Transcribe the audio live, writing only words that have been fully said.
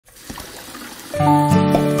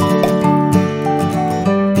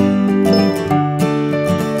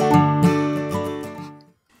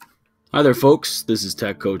Hi there folks, this is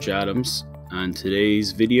Tech Coach Adams, and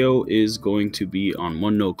today's video is going to be on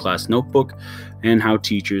OneNote class notebook and how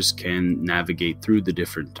teachers can navigate through the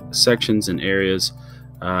different sections and areas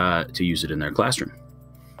to use it in their classroom.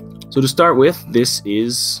 So to start with, this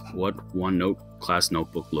is what OneNote class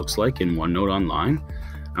notebook looks like in OneNote Online.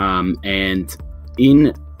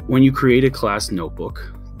 When you create a class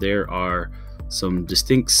notebook, there are some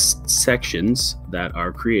distinct sections that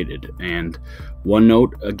are created, and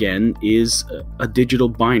OneNote again is a digital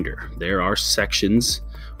binder. There are sections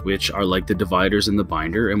which are like the dividers in the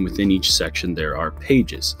binder, and within each section there are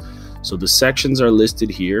pages. So the sections are listed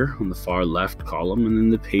here on the far left column, and then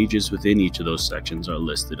the pages within each of those sections are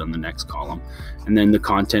listed on the next column, and then the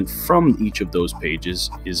content from each of those pages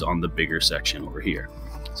is on the bigger section over here.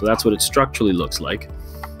 So that's what it structurally looks like.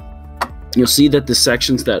 You'll see that the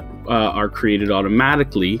sections that are created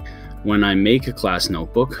automatically when I make a class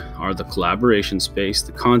notebook are the collaboration space,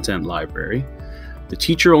 the content library. The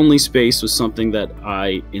teacher only space was something that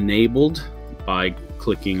I enabled by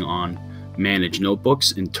clicking on manage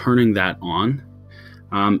notebooks and turning that on.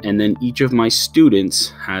 And then each of my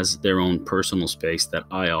students has their own personal space that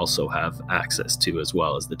I also have access to as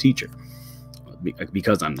well as the teacher,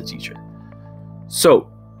 because I'm the teacher. So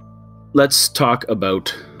let's talk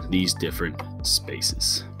about these different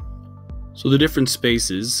spaces. So the different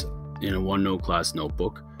spaces in a OneNote class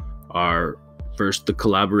notebook are first the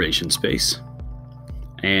collaboration space.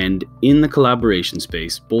 And in the collaboration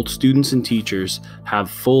space, both students and teachers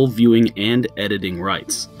have full viewing and editing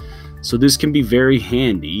rights. So this can be very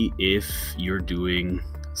handy if you're doing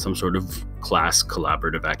some sort of class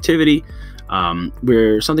collaborative activity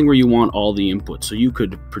where you want all the input. So you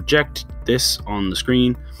could project this on the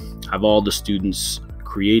screen, have all the students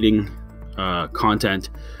creating content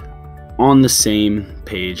on the same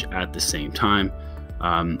page at the same time,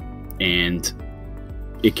 and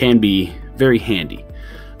it can be very handy.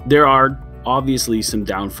 There are obviously some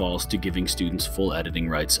downfalls to giving students full editing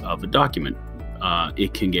rights of a document.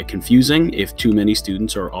 It can get confusing if too many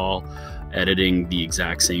students are all editing the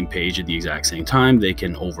exact same page at the exact same time. They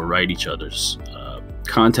can overwrite each other's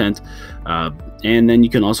content, and then you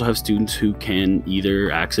can also have students who can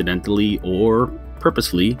either accidentally or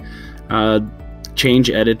purposefully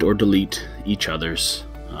change, edit, or delete each other's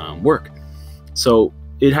work. So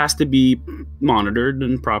it has to be monitored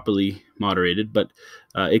and properly moderated, but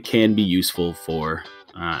it can be useful for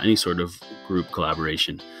any sort of group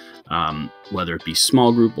collaboration, whether it be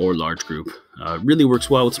small group or large group. Really works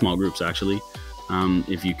well with small groups, actually,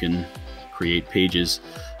 if you can create pages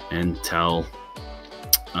and call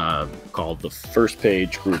the first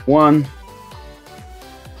page group 1,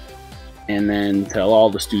 and then tell all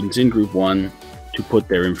the students in group 1 to put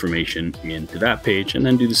their information into that page, and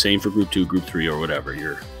then do the same for group 2, group 3, or whatever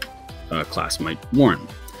your class might warrant.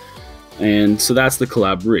 And so that's the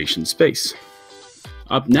collaboration space.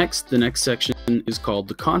 Up next, the next section is called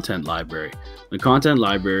the content library. The content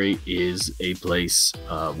library is a place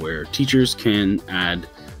where teachers can add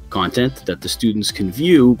content that the students can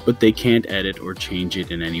view, but they can't edit or change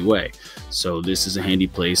it in any way. So this is a handy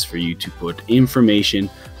place for you to put information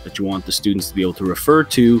that you want the students to be able to refer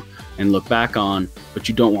to and look back on, but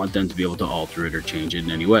you don't want them to be able to alter it or change it in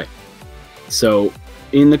any way. So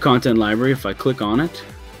in the content library, if I click on it,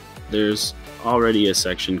 there's already a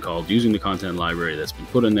section called using the content library that's been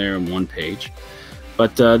put in there on one page.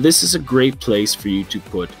 But this is a great place for you to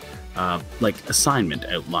put like assignment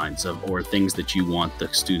outlines or things that you want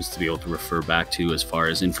the students to be able to refer back to as far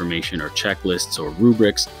as information or checklists or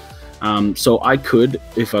rubrics. So I could,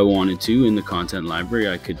 if I wanted to, in the content library,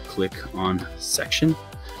 I could click on section,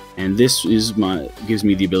 and this gives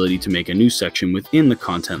me the ability to make a new section within the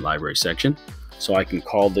content library section. So I can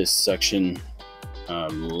call this section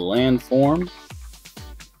landform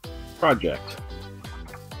project.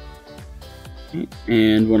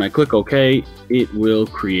 And when I click OK, it will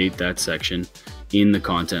create that section in the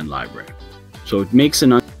content library. So it makes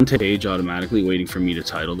an untitled page automatically, waiting for me to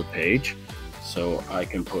title the page. So I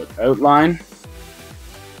can put outline.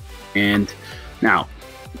 And now,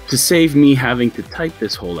 to save me having to type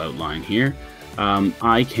this whole outline here,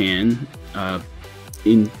 I can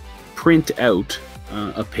print out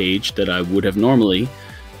a page that I would have normally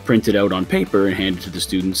printed out on paper and handed to the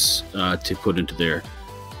students to put into their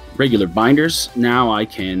regular binders. Now I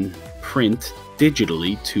can print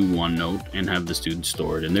digitally to OneNote and have the students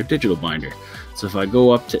store it in their digital binder. So if I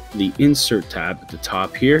go up to the Insert tab at the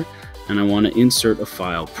top here, and I want to insert a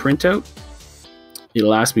file printout,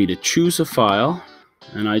 it'll ask me to choose a file,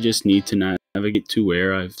 and I just need to navigate to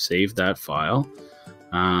where I've saved that file.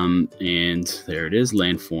 And there it is,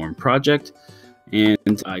 landform project.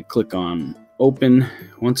 And I click on open.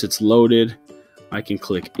 Once it's loaded, I can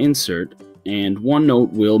click insert, and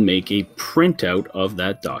OneNote will make a printout of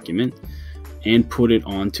that document and put it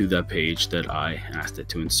onto the page that I asked it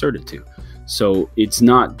to insert it to. So it's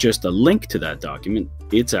not just a link to that document,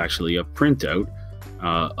 it's actually a printout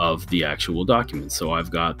of the actual document. So I've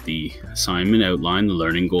got the assignment outline, the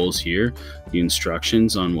learning goals here, the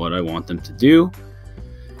instructions on what I want them to do,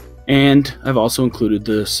 and I've also included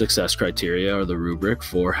the success criteria or the rubric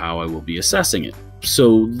for how I will be assessing it.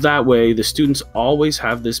 So that way the students always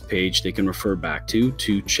have this page they can refer back to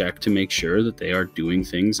check to make sure that they are doing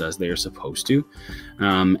things as they are supposed to,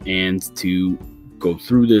 and to go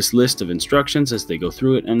through this list of instructions as they go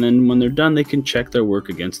through it, and then when they're done they can check their work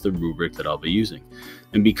against the rubric that I'll be using.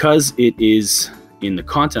 And because it is in the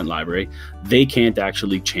content library, they can't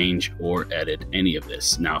actually change or edit any of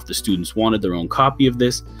this. Now if the students wanted their own copy of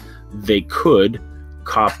this, they could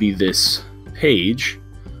copy this page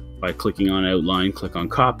by clicking on outline, click on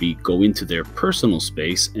copy, go into their personal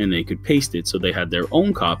space, and they could paste it so they had their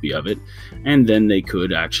own copy of it, and then they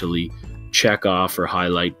could actually check off or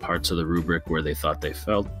highlight parts of the rubric where they thought they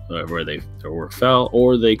felt where their work fell,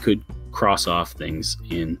 or they could cross off things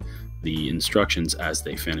in the instructions as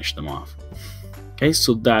they finish them off. Okay,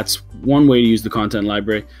 so that's one way to use the content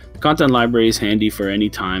library. The content library is handy for any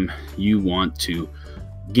time you want to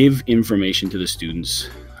give information to the students,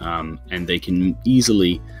 and they can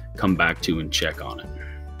easily come back to and check on it.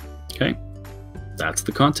 Okay, that's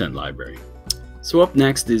the content library. So up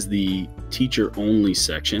next is the teacher only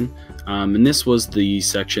section, and this was the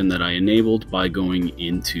section that I enabled by going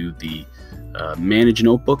into the manage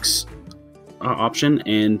notebooks option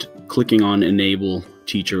and clicking on enable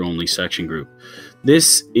teacher only section group.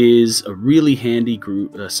 This is a really handy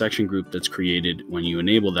section group that's created when you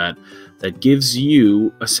enable that gives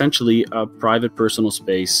you essentially a private personal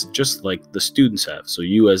space just like the students have. So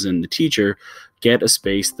you, as in the teacher, get a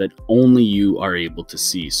space that only you are able to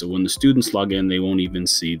see. So when the students log in, they won't even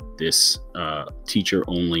see this teacher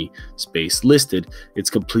only space listed.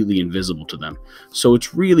 It's completely invisible to them. So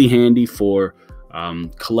it's really handy for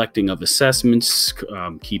collecting of assessments,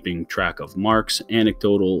 keeping track of marks,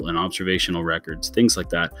 anecdotal and observational records, things like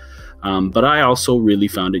that. But I also really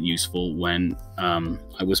found it useful when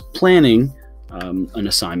I was planning an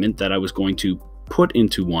assignment that I was going to put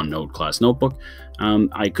into OneNote class notebook.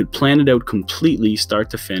 I could plan it out completely, start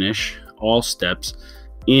to finish, all steps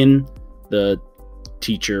in the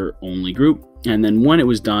teacher only group. And then when it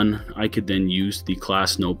was done, I could then use the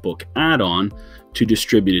class notebook add-on to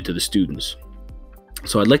distribute it to the students.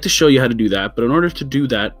 So I'd like to show you how to do that, but in order to do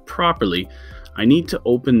that properly, I need to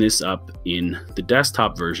open this up in the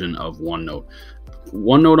desktop version of OneNote.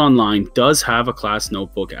 OneNote Online does have a class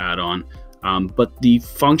notebook add-on, but the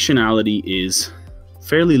functionality is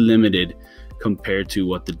fairly limited compared to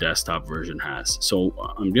what the desktop version has. So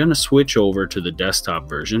I'm going to switch over to the desktop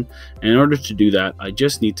version, and in order to do that, I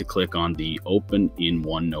just need to click on the Open in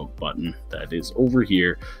OneNote button that is over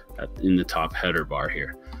here in the top header bar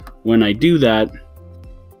here. When I do that,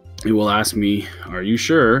 it will ask me, are you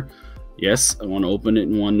sure? Yes, I want to open it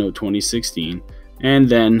in OneNote 2016, and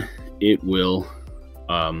then it will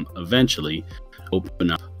eventually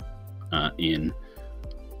open up in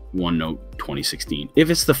OneNote 2016.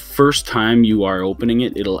 If it's the first time you are opening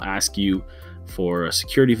it, it'll ask you for a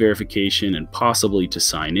security verification and possibly to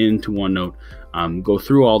sign in to OneNote. Go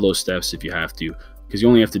through all those steps if you have to, because you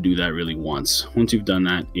only have to do that really once. Once you've done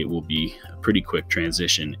that, it will be a pretty quick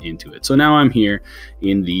transition into it. So now I'm here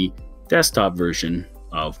in the desktop version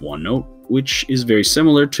of OneNote, which is very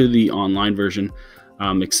similar to the online version,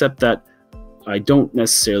 except that I don't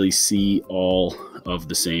necessarily see all of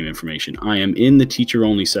the same information. I am in the teacher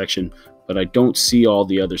only section, but I don't see all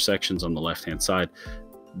the other sections on the left hand side.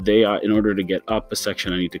 They are, in order to get up a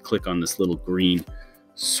section, I need to click on this little green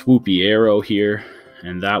swoopy arrow here,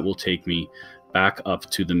 and that will take me back up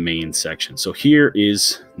to the main section. So here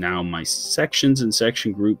is now my sections, and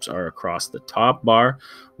section groups are across the top bar,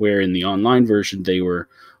 where in the online version they were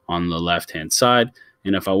on the left hand side.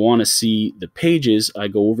 And if I want to see the pages, I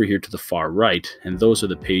go over here to the far right, and those are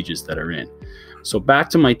the pages that are in. So back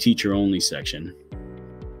to my teacher only section.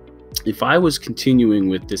 If I was continuing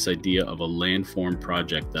with this idea of a landform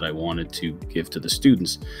project that I wanted to give to the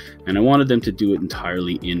students, and I wanted them to do it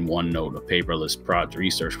entirely in OneNote, a paperless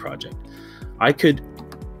research project, I could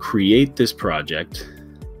create this project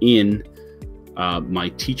in my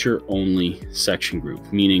teacher only section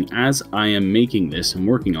group, meaning as I am making this and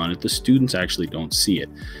working on it, the students actually don't see it.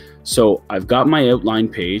 So I've got my outline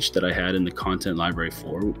page that I had in the content library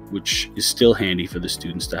for, which is still handy for the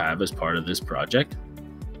students to have as part of this project.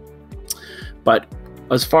 But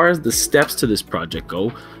as far as the steps to this project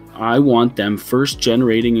go, I want them first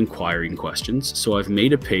generating inquiring questions. So I've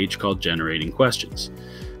made a page called Generating Questions.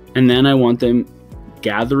 And then I want them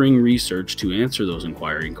gathering research to answer those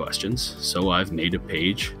inquiring questions. So I've made a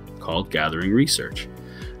page called Gathering Research.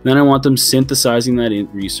 Then I want them synthesizing that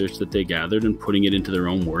research that they gathered and putting it into their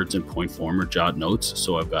own words in point form or jot notes.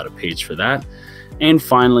 So I've got a page for that. And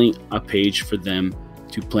finally, a page for them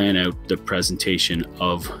to plan out the presentation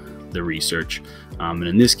of the research. And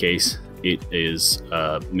in this case, it is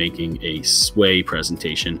making a sway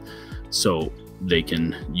presentation, so they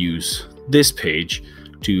can use this page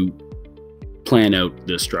to plan out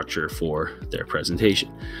the structure for their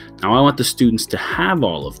presentation. Now, I want the students to have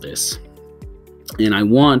all of this, and I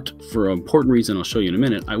want, for an important reason I'll show you in a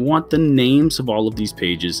minute, I want the names of all of these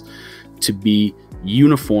pages to be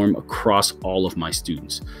uniform across all of my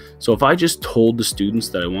students. So if I just told the students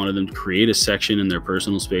that I wanted them to create a section in their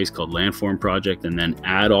personal space called Landform Project and then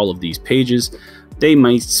add all of these pages, they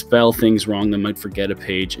might spell things wrong, they might forget a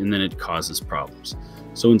page, and then it causes problems.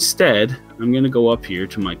 So instead, I'm going to go up here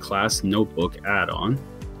to my class notebook add-on,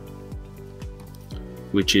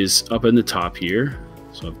 which is up in the top here.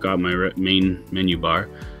 So I've got my main menu bar,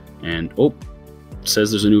 and it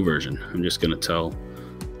says there's a new version. I'm just going to tell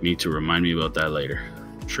me to remind me about that later.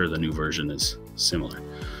 I'm sure the new version is similar.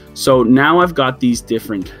 So now I've got these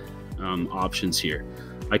different options here.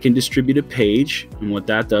 I can distribute a page, and what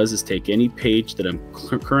that does is take any page that I'm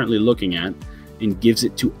currently looking at and gives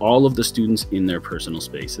it to all of the students in their personal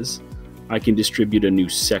spaces. I can distribute a new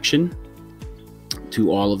section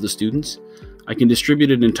to all of the students. I can distribute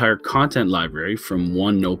an entire content library from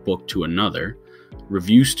one notebook to another,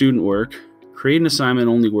 review student work, create an assignment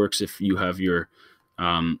only works if you have your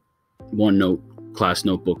OneNote class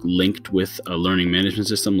notebook linked with a learning management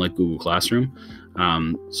system like Google Classroom.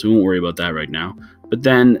 So we won't worry about that right now. But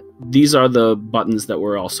then these are the buttons that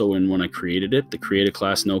were also in when I created it: the create a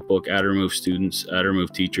class notebook, add or remove students, add or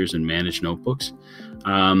remove teachers, and manage notebooks.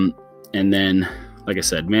 And then, like I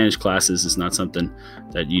said, manage classes is not something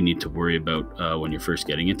that you need to worry about when you're first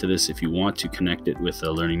getting into this. If you want to connect it with a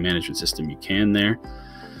learning management system, you can there.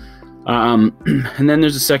 And then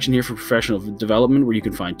there's a section here for professional development where you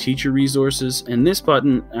can find teacher resources. And this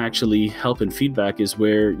button, actually, help and feedback, is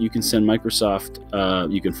where you can send Microsoft,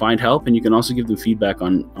 you can find help, and you can also give them feedback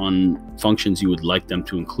on functions you would like them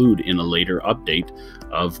to include in a later update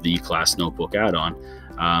of the class notebook add-on.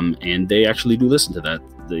 And they actually do listen to that.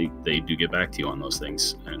 They do get back to you on those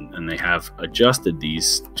things, and they have adjusted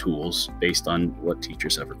these tools based on what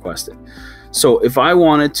teachers have requested. So if I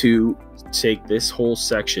wanted to take this whole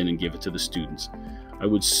section and give it to the students, I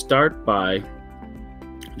would start by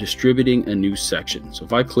distributing a new section. So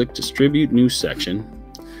if I click distribute new section,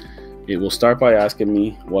 it will start by asking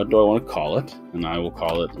me what do I want to call it, and I will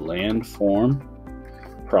call it Landform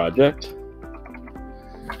Project.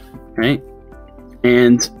 Right?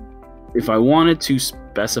 And if I wanted to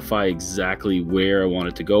specify exactly where I want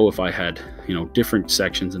it to go, if I had, different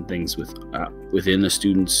sections and things within the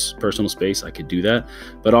student's personal space, I could do that.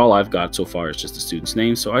 But all I've got so far is just the student's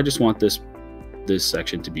name. So I just want this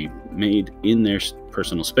section to be made in their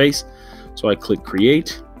personal space. So I click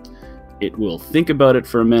create. It will think about it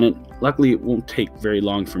for a minute. Luckily, it won't take very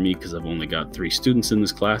long for me because I've only got 3 students in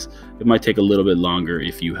this class. It might take a little bit longer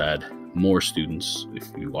if you had more students, if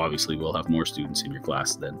you obviously will have more students in your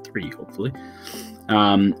class than 3, hopefully.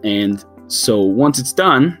 And so once it's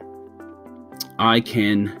done, I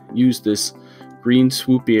can use this green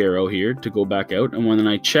swoopy arrow here to go back out, and when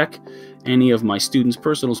I check any of my students'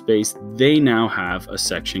 personal space, they now have a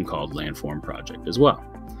section called Landform Project as well.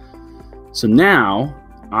 So now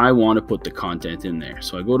I want to put the content in there.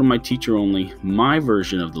 So I go to my teacher only, my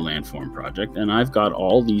version of the Landform Project, and I've got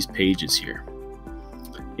all these pages here.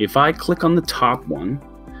 If I click on the top one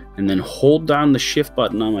and then hold down the shift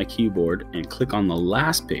button on my keyboard and click on the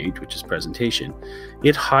last page, which is presentation,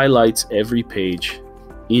 it highlights every page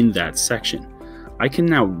in that section. I can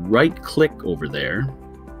now right click over there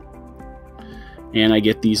and I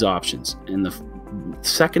get these options. And the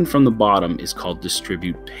second from the bottom is called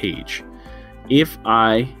distribute page. If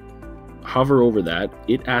I hover over that,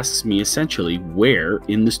 it asks me essentially where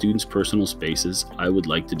in the student's personal spaces I would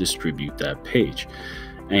like to distribute that page.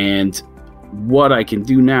 And what I can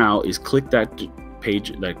do now is click that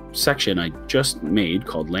page, that section I just made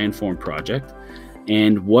called Landform Project.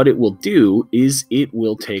 And what it will do is it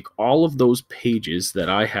will take all of those pages that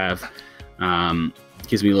I have,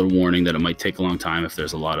 gives me a little warning that it might take a long time if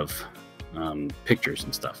there's a lot of pictures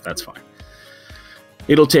and stuff. That's fine.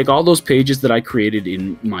 It'll take all those pages that I created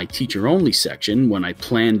in my teacher only section when I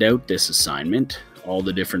planned out this assignment, all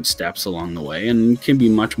the different steps along the way, and can be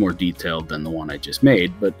much more detailed than the one I just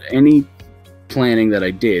made, but any planning that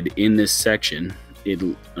I did in this section,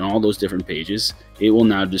 on all those different pages, it will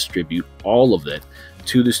now distribute all of that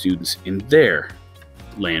to the students in their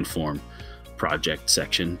landform project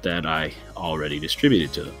section that I already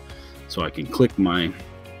distributed to them. So I can click my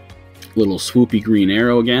little swoopy green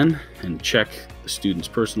arrow again and check the students'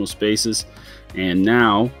 personal spaces, and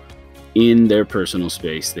now in their personal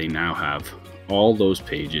space they now have all those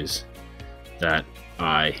pages that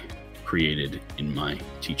I created in my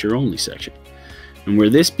teacher only section. And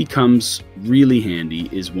where this becomes really handy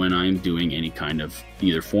is when I'm doing any kind of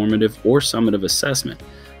either formative or summative assessment,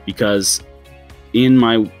 because in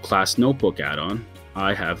my class notebook add-on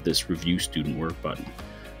I have this review student work button,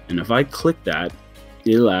 and if I click that,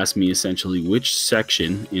 it'll ask me essentially which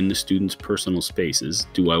section in the student's personal spaces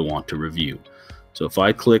do I want to review. So if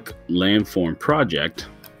I click landform project,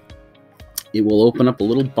 it will open up a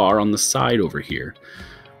little bar on the side over here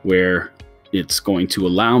where it's going to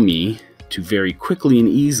allow me to very quickly and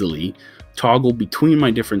easily toggle between my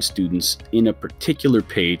different students in a particular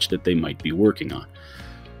page that they might be working on.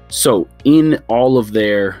 So in all of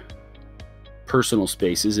their personal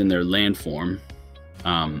spaces, in their landform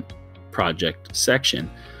project section,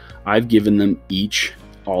 I've given them each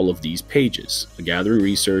all of these pages: a gathering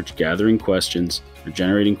research, gathering questions, or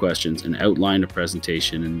generating questions, an outline, a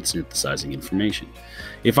presentation, and synthesizing information.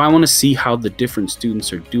 If I want to see how the different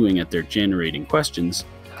students are doing at their generating questions,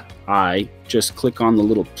 I just click on the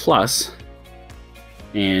little plus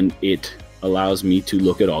and it allows me to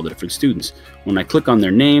look at all the different students. When I click on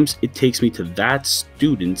their names, it takes me to that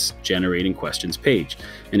student's generating questions page.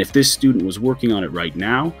 And if this student was working on it right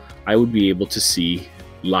now, I would be able to see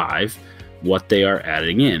live what they are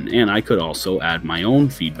adding in. And I could also add my own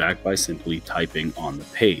feedback by simply typing on the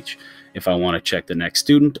page. If I want to check the next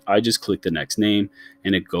student, I just click the next name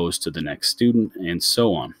and it goes to the next student, and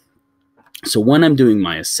so on. So when I'm doing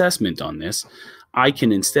my assessment on this, I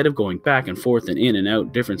can, instead of going back and forth and in and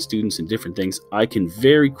out different students and different things, I can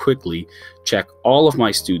very quickly check all of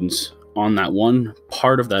my students on that one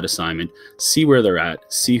part of that assignment, see where they're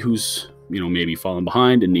at, see who's maybe falling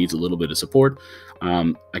behind and needs a little bit of support.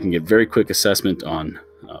 I can get very quick assessment on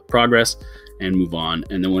progress and move on.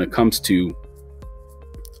 And then when it comes to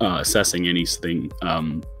assessing anything,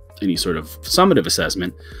 any sort of summative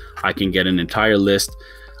assessment, I can get an entire list.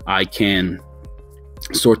 I can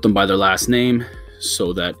sort them by their last name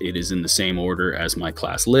so that it is in the same order as my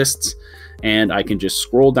class lists, and I can just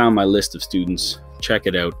scroll down my list of students, check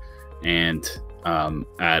it out, and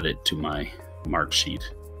add it to my mark sheet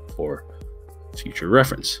for future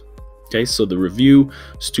reference. Okay, so the review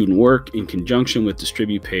student work in conjunction with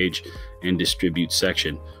distribute page and distribute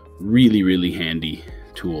section, really, really handy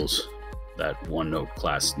tools that OneNote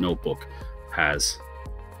class notebook has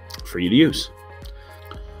for you to use.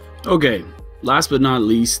 Okay, last but not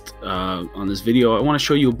least, on this video, I want to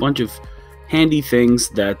show you a bunch of handy things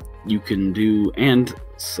that you can do and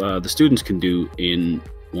the students can do in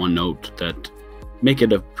OneNote that make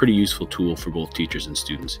it a pretty useful tool for both teachers and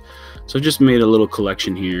students. So I've just made a little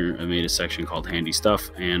collection here. I made a section called Handy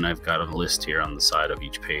Stuff, and I've got a list here on the side of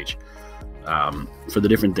each page for the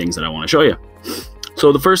different things that I want to show you.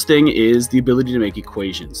 So the first thing is the ability to make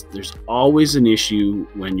equations. There's always an issue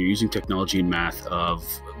when you're using technology and math of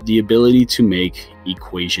the ability to make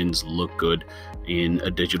equations look good in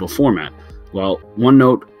a digital format. Well,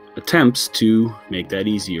 OneNote attempts to make that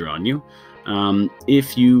easier on you.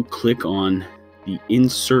 If you click on the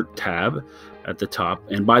Insert tab at the top,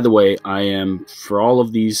 and by the way, I am, for all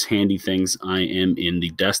of these handy things, I am in the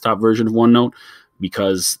desktop version of OneNote,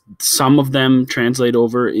 because some of them translate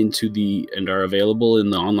over into and are available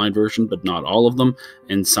in the online version, but not all of them,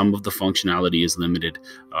 and some of the functionality is limited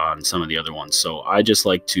on some of the other ones. So I just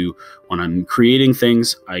like to, when I'm creating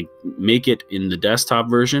things, I make it in the desktop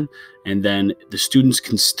version, and then the students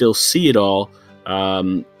can still see it all.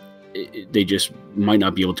 They just might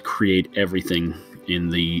not be able to create everything in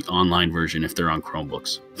the online version if they're on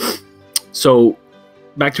Chromebooks. So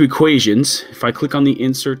back to equations. If I click on the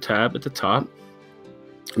Insert tab at the top,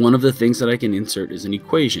 one of the things that I can insert is an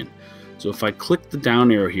equation. So if I click the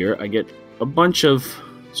down arrow here, I get a bunch of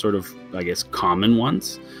sort of, I guess, common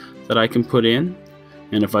ones that I can put in.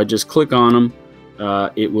 And if I just click on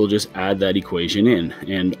them, it will just add that equation in.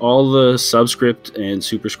 And all the subscript and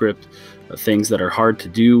superscript things that are hard to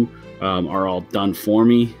do are all done for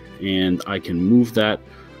me. And I can move that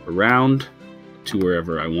around to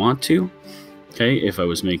wherever I want to. Okay, if I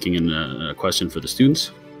was making a question for the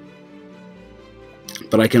students.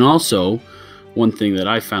 But I can also, one thing that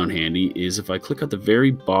I found handy is if I click at the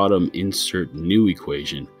very bottom, insert new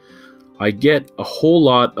equation, I get a whole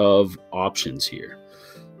lot of options here.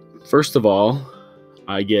 First of all,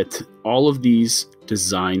 I get all of these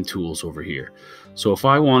design tools over here. So if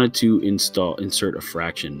I wanted to insert a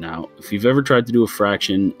fraction, now if you've ever tried to do a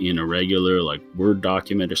fraction in a regular like Word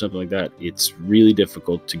document or something like that, it's really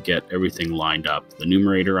difficult to get everything lined up. The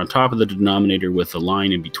numerator on top of the denominator with a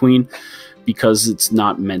line in between, because it's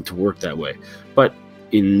not meant to work that way. But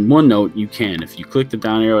in OneNote, you can. If you click the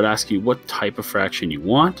down arrow, it asks you what type of fraction you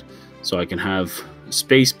want. So I can have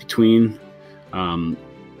space between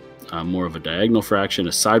more of a diagonal fraction,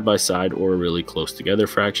 a side-by-side, or a really close together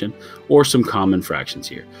fraction, or some common fractions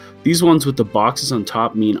here. These ones with the boxes on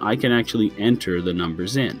top mean I can actually enter the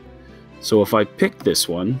numbers in. So if I pick this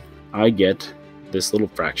one, I get this little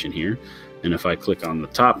fraction here. And if I click on the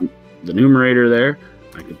top, the numerator there,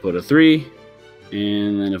 I can put a 3.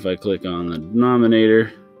 And then if I click on the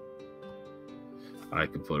denominator, I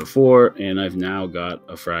can put a 4. And I've now got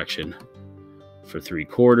a fraction for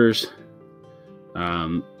 3/4.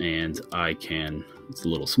 And I can, it's a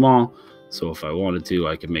little small, so if I wanted to,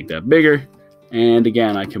 I can make that bigger, and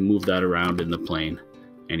again, I can move that around in the plane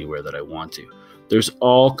anywhere that I want to. There's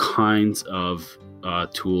all kinds of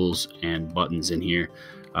tools and buttons in here.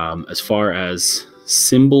 As far as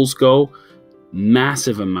symbols go,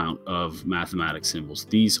 massive amount of mathematics symbols.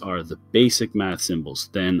 These are the basic math symbols.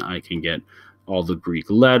 Then I can get all the Greek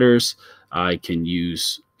letters. I can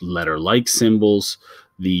use letter-like symbols,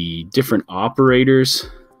 the different operators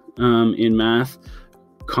in math,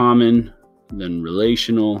 common, then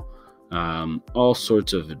relational, all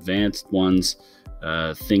sorts of advanced ones,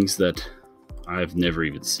 things that I've never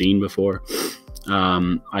even seen before.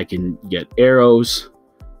 I can get arrows.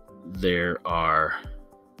 There are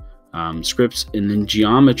scripts, and then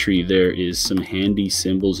geometry. There is some handy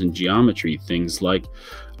symbols in geometry, things like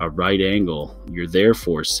a right angle, your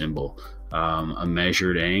therefore symbol, a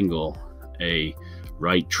measured angle, a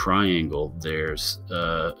right triangle. There's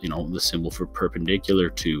the symbol for perpendicular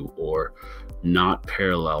to or not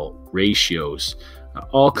parallel, ratios,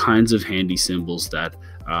 all kinds of handy symbols that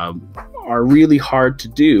are really hard to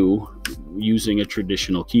do using a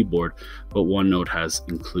traditional keyboard, but OneNote has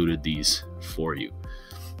included these for you.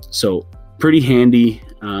 So pretty handy.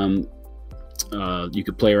 You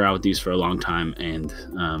could play around with these for a long time and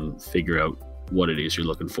figure out what it is you're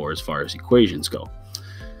looking for as far as equations go.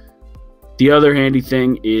 The other handy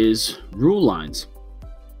thing is rule lines.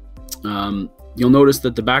 You'll notice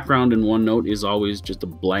that the background in OneNote is always just a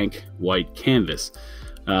blank white canvas.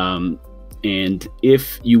 And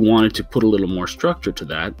if you wanted to put a little more structure to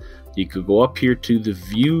that, you could go up here to the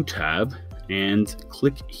View tab and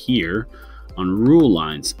click here on Rule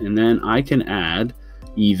Lines. And then I can add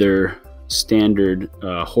either standard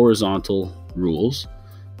horizontal rules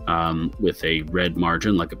with a red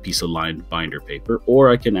margin like a piece of lined binder paper, or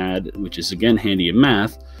I can add, which is again handy in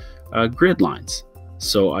math, grid lines.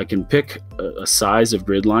 So I can pick a size of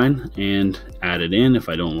grid line and add it in. If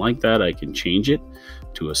I don't like that, I can change it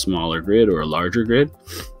to a smaller grid or a larger grid.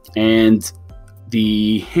 And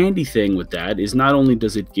the handy thing with that is not only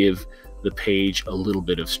does it give the page a little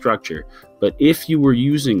bit of structure, but if you were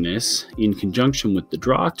using this in conjunction with the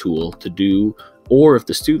draw tool to do, or if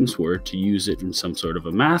the students were to use it in some sort of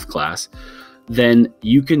a math class, then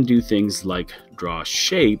you can do things like draw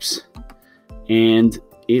shapes, and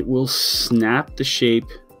it will snap the shape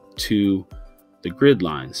to the grid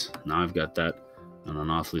lines. Now I've got that on an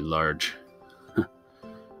awfully large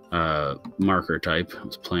marker type. I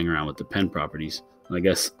was playing around with the pen properties. I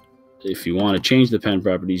guess if you want to change the pen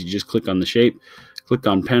properties, you just click on the shape, click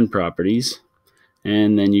on pen properties,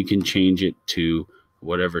 and then you can change it to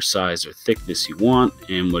whatever size or thickness you want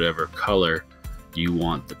and whatever color you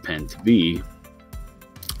want the pen to be.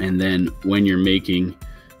 And then when you're making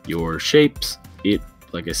your shapes, it,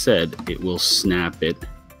 like I said, it will snap it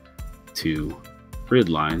to grid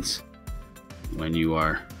lines when you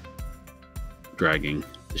are dragging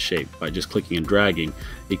the shape. By just clicking and dragging,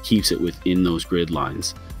 it keeps it within those grid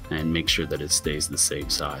lines and makes sure that it stays the same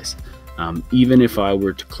size. Even if I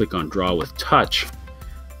were to click on draw with touch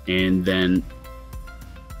and then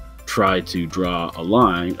try to draw a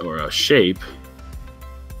line or a shape,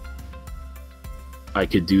 I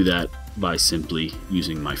could do that by simply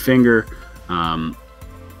using my finger to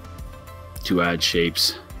add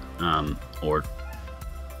shapes or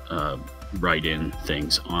write in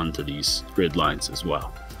things onto these grid lines as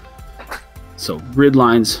well. So grid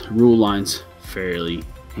lines, rule lines, fairly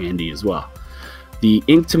handy as well. The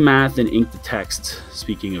ink to math and ink to text,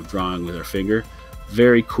 speaking of drawing with our finger,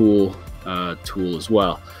 very cool tool as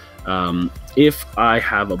well. If I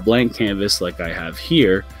have a blank canvas like I have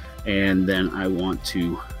here, and then I want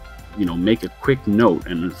to make a quick note.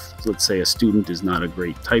 And if, let's say, a student is not a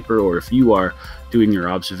great typer, or if you are doing your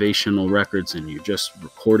observational records and you're just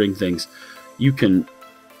recording things, you can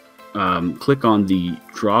click on the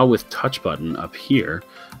Draw with Touch button up here.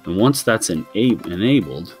 And once that's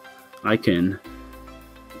enabled, I can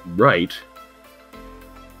write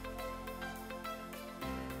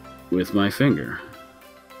with my finger.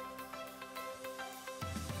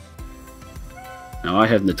 Now, I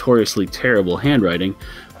have notoriously terrible handwriting,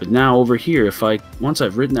 but now over here, once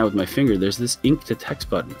I've written that with my finger, there's this ink to text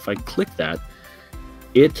button. If I click that,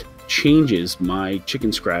 it changes my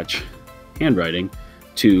chicken scratch handwriting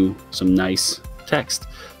to some nice text.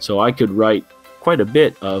 So I could write quite a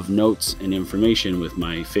bit of notes and information with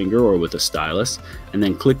my finger or with a stylus, and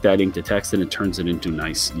then click that ink to text, and it turns it into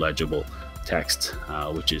nice legible text,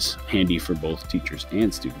 which is handy for both teachers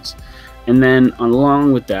and students. And then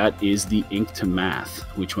along with that is the ink to math,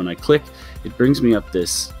 which when I click, it brings me up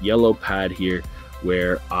this yellow pad here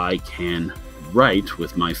where I can write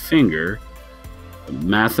with my finger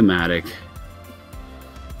mathematic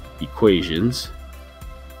equations,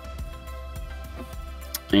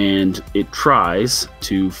 and it tries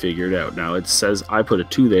to figure it out. Now it says I put a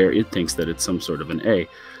 2 there, it thinks that it's some sort of an A.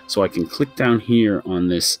 So I can click down here on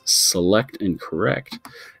this select and correct,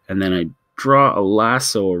 and then I draw a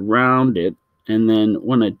lasso around it, and then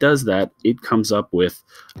when it does that, it comes up with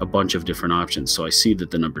a bunch of different options. So I see that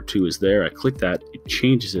the number 2 is there, I click that, it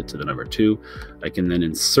changes it to the number 2. I can then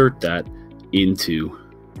insert that into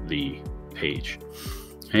the page.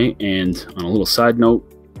 Okay, and on a little side note,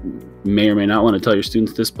 you may or may not want to tell your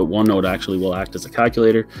students this, but OneNote actually will act as a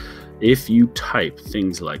calculator. If you type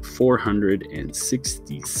things like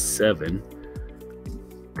 467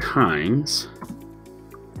 times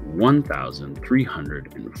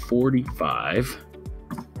 1,345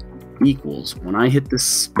 equals, when I hit the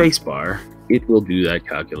space bar, it will do that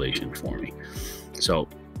calculation for me. So,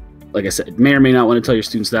 like I said, it may or may not want to tell your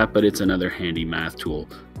students that, but it's another handy math tool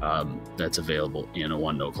that's available in a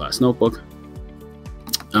OneNote class notebook.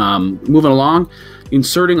 Moving along,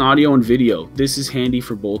 inserting audio and video. This is handy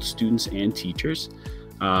for both students and teachers.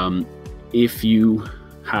 If you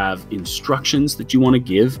have instructions that you want to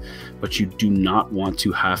give, but you do not want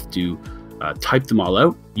to have to type them all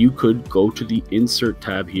out, you could go to the Insert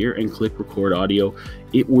tab here and click Record Audio.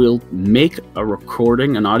 It will make a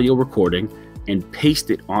recording, an audio recording, and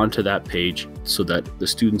paste it onto that page so that the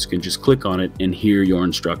students can just click on it and hear your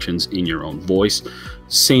instructions in your own voice.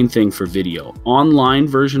 Same thing for video. Online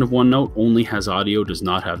version of OneNote only has audio, does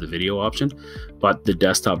not have the video option, but the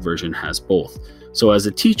desktop version has both. So as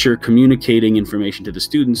a teacher communicating information to the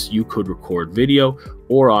students, you could record video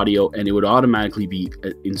or audio, and it would automatically be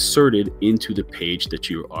inserted into the page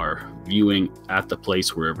that you are viewing at the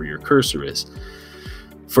place wherever your cursor is.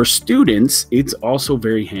 For students, it's also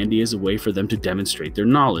very handy as a way for them to demonstrate their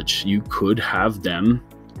knowledge. You could have them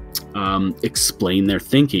explain their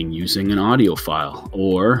thinking using an audio file,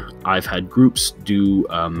 or I've had groups do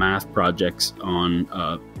math projects on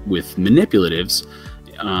with manipulatives,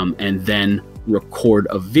 and then record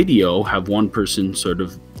a video, have one person sort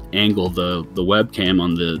of angle the webcam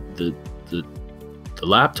on the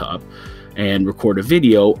laptop and record a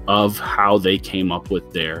video of how they came up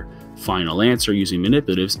with their final answer using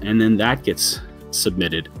manipulatives, and then that gets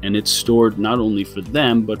submitted, and it's stored not only for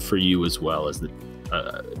them but for you as well as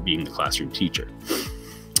being the classroom teacher.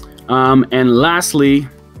 And lastly,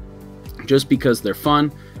 just because they're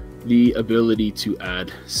fun, the ability to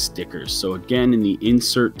add stickers. So again, in the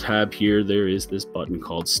Insert tab here, there is this button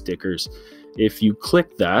called Stickers. If you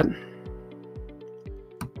click that,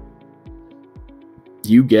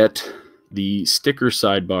 you get the sticker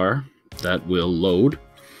sidebar that will load.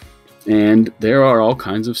 And there are all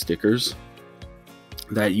kinds of stickers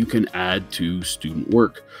that you can add to student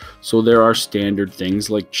work. So there are standard things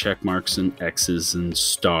like check marks and X's and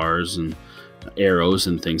stars and arrows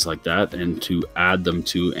and things like that. And to add them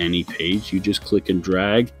to any page, you just click and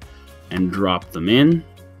drag and drop them in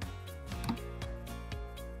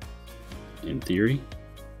theory.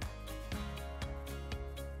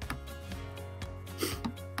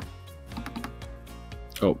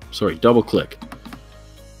 Oh, sorry, double click.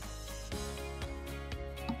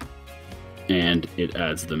 And it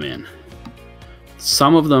adds them in.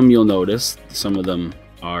 Some of them you'll notice, some of them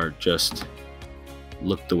are just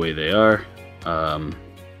look the way they are.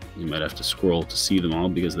 You might have to scroll to see them all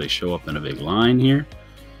because they show up in a big line here.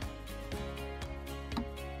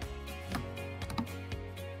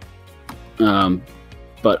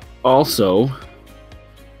 But also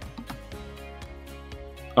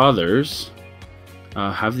others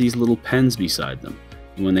have these little pens beside them.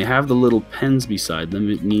 When they have the little pens beside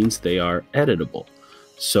them, it means they are editable.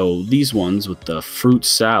 So these ones with the fruit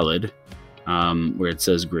salad, where it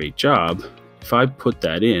says great job, if I put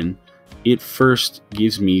that in, it first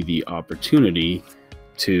gives me the opportunity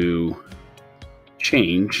to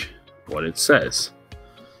change what it says.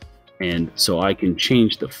 And so I can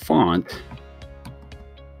change the font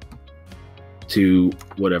to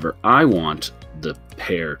whatever I want the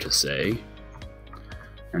pear to say.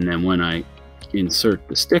 And then when I insert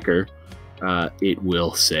the sticker, it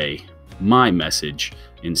will say my message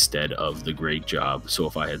instead of the great job. So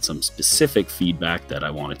if I had some specific feedback that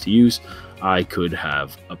I wanted to use, I could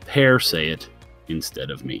have a pear say it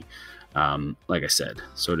instead of me. Like I said,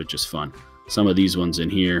 sort of just fun. Some of these ones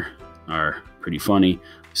in here are pretty funny.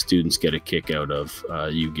 Students get a kick out of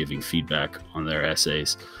you giving feedback on their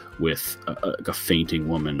essays with a fainting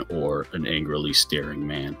woman or an angrily staring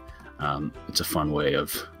man. It's a fun way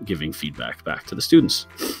of giving feedback back to the students,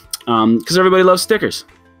 because everybody loves stickers.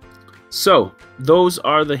 So those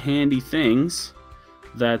are the handy things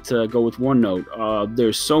that go with OneNote.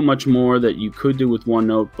 There's so much more that you could do with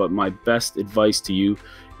OneNote, but my best advice to you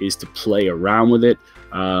is to play around with it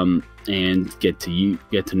and get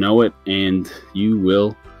to know it, and you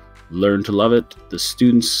will learn to love it. The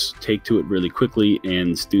students take to it really quickly,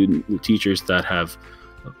 and the teachers that have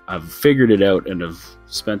figured it out and have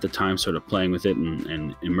spent the time sort of playing with it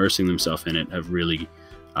and immersing themselves in it have really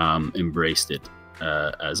embraced it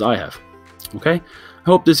as I have. Okay, I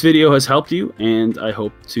hope this video has helped you, and I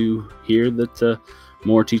hope to hear that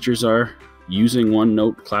more teachers are using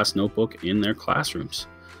OneNote class notebook in their classrooms.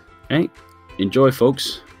 Okay, enjoy,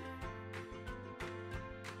 folks.